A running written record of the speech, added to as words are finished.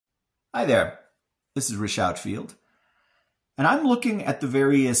Hi there, this is Rish Outfield, and I'm looking at the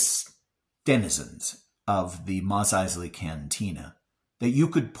various denizens of the Mos Eisley Cantina that you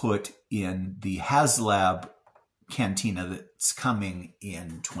could put in the Haslab Cantina that's coming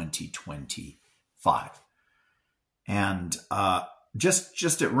in 2025. And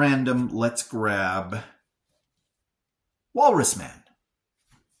just at random, let's grab Walrus Man.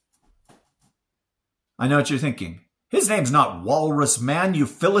 I know what you're thinking. His name's not Walrus Man, you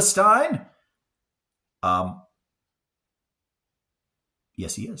Philistine.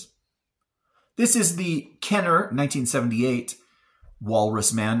 Yes, he is. This is the Kenner 1978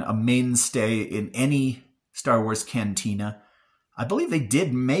 Walrus Man, a mainstay in any Star Wars cantina. I believe they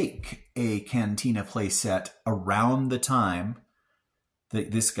did make a cantina playset around the time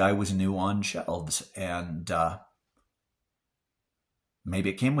that this guy was new on shelves, and maybe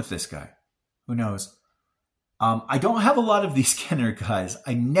it came with this guy. Who knows? I don't have a lot of these Kenner guys.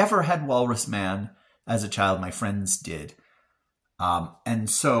 I never had Walrus Man as a child. My friends did. And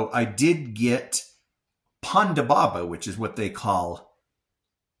so I did get Ponda Baba, which is what they call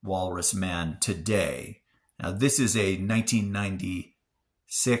Walrus Man today. Now, this is a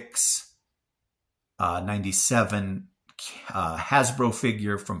 1996, 97 Hasbro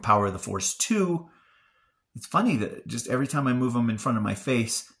figure from Power of the Force 2. It's funny that just every time I move them in front of my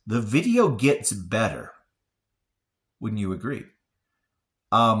face, the video gets better. Wouldn't you agree?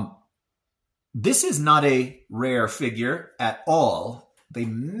 This is not a rare figure at all. They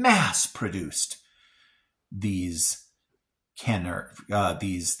mass-produced these Kenner,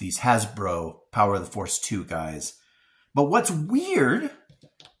 these Hasbro Power of the Force 2 guys. But what's weird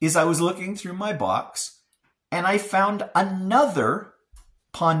is I was looking through my box and I found another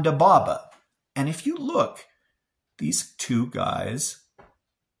Ponda Baba. And if you look, these two guys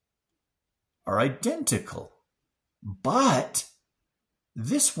are identical. But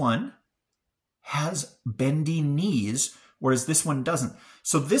this one has bendy knees, whereas this one doesn't.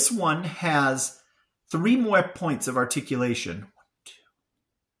 So this one has 3 more points of articulation.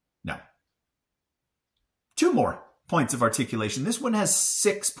 2 more points of articulation. This one has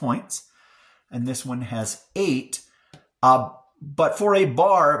 6 points, and this one has 8. But for a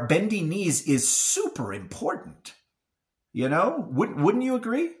bar, bendy knees is super important. You know? Wouldn't you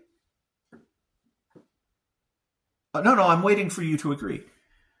agree? No, I'm waiting for you to agree.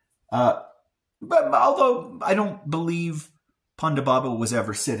 But although I don't believe Ponda Baba was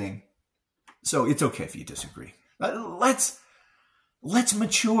ever sitting, so it's okay if you disagree. Let's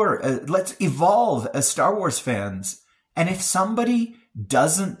mature. Let's evolve as Star Wars fans. And if somebody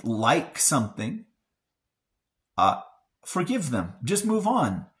doesn't like something, forgive them. Just move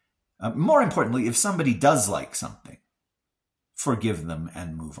on. More importantly, if somebody does like something, forgive them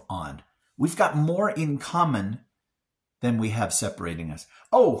and move on. We've got more in common than we have separating us.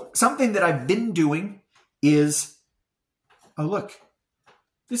 Oh, something that I've been doing is, oh, look,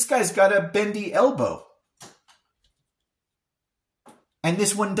 this guy's got a bendy elbow. And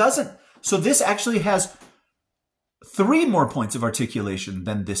this one doesn't. So this actually has 3 more points of articulation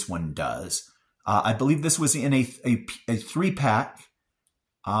than this one does. I believe this was in a 3-pack,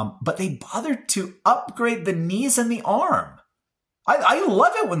 but they bothered to upgrade the knees and the arm. I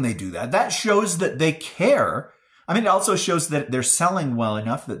love it when they do that. That shows that they care. I mean, it also shows that they're selling well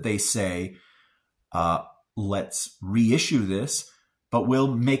enough that they say, let's reissue this, but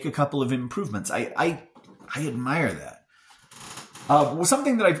we'll make a couple of improvements. I admire that. Well,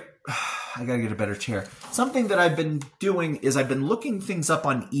 something that I got to get a better chair. Something that I've been doing is I've been looking things up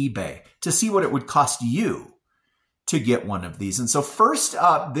on eBay to see what it would cost you to get one of these. And so first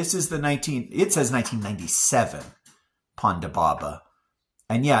up, this is it says 1997 Ponda Baba.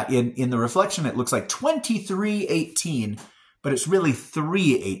 And yeah, in the reflection, it looks like $23.18, but it's really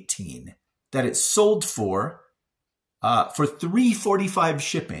 $3.18 that it's sold for $3.45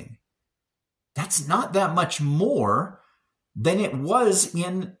 shipping. That's not that much more than it was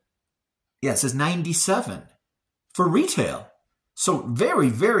in, it says 97 for retail. So very,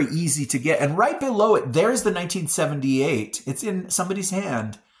 very easy to get. And right below it, there's the 1978. It's in somebody's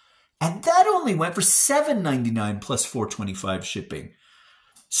hand. And that only went for $7.99 plus $4.25 shipping.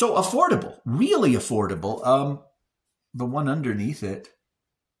 So affordable, really affordable. The one underneath it,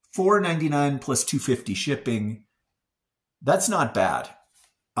 $4.99 plus $2.50 shipping. That's not bad.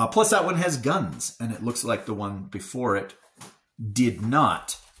 Plus that one has guns, and it looks like the one before it did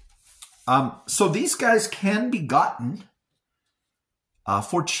not. So these guys can be gotten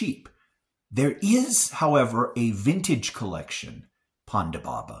for cheap. There is, however, a vintage collection Ponda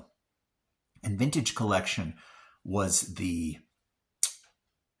Baba. And vintage collection was the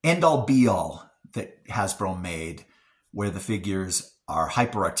end-all be-all that Hasbro made, where the figures are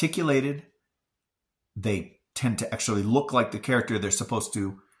hyper-articulated. They tend to actually look like the character they're supposed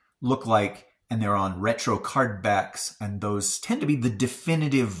to look like, and they're on retro card backs, and those tend to be the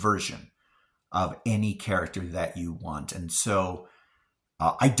definitive version of any character that you want. And so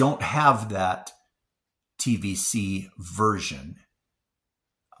I don't have that TVC version.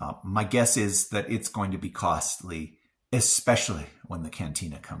 My guess is that it's going to be costly, especially when the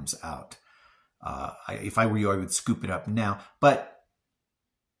Cantina comes out. If I were you, I would scoop it up now. But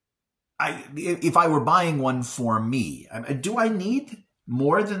if I were buying one for me, do I need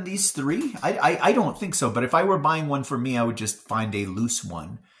more than these three? I don't think so. But if I were buying one for me, I would just find a loose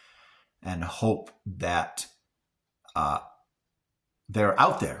one and hope that they're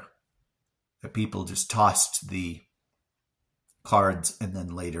out there, that people just tossed the cards and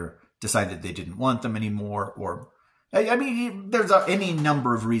then later decided they didn't want them anymore. Or, I mean, there's any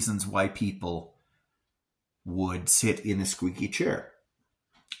number of reasons why people would sit in a squeaky chair,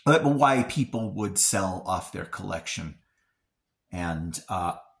 why people would sell off their collection. And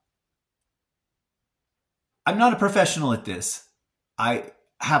I'm not a professional at this. I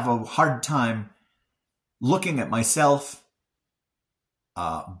have a hard time looking at myself.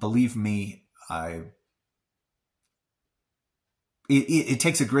 Believe me, it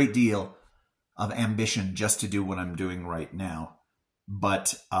takes a great deal of ambition just to do what I'm doing right now.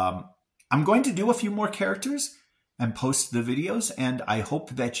 But I'm going to do a few more characters and post the videos, and I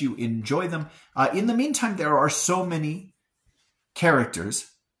hope that you enjoy them. In the meantime, there are so many characters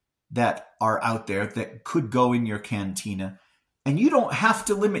that are out there that could go in your Cantina, and you don't have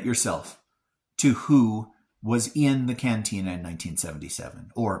to limit yourself to who was in the Cantina in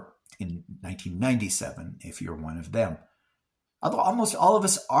 1977 or in 1997 if you're one of them. Although almost all of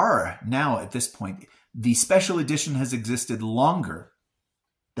us are now at this point. The special edition has existed longer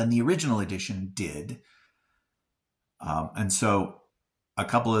than the original edition did. And so a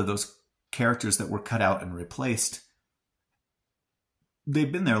couple of those characters that were cut out and replaced,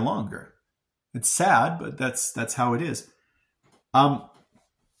 they've been there longer. It's sad, but that's how it is. I'm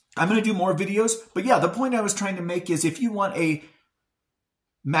going to do more videos. But yeah, the point I was trying to make is if you want a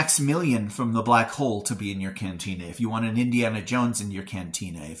Maximilian from the Black Hole to be in your Cantina, if you want an Indiana Jones in your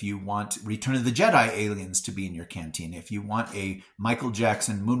Cantina, if you want Return of the Jedi aliens to be in your Cantina, if you want a Michael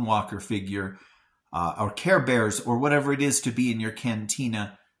Jackson Moonwalker figure or Care Bears or whatever it is to be in your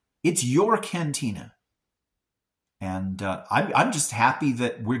Cantina, it's your Cantina. And I'm just happy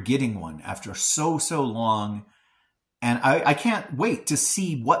that we're getting one after so long. And I can't wait to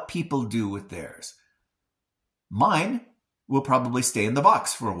see what people do with theirs. Mine will probably stay in the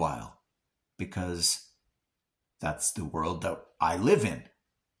box for a while because that's the world that I live in.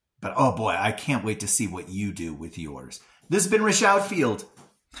 But oh boy, I can't wait to see what you do with yours. This has been Rich Outfield.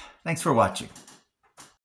 Thanks for watching.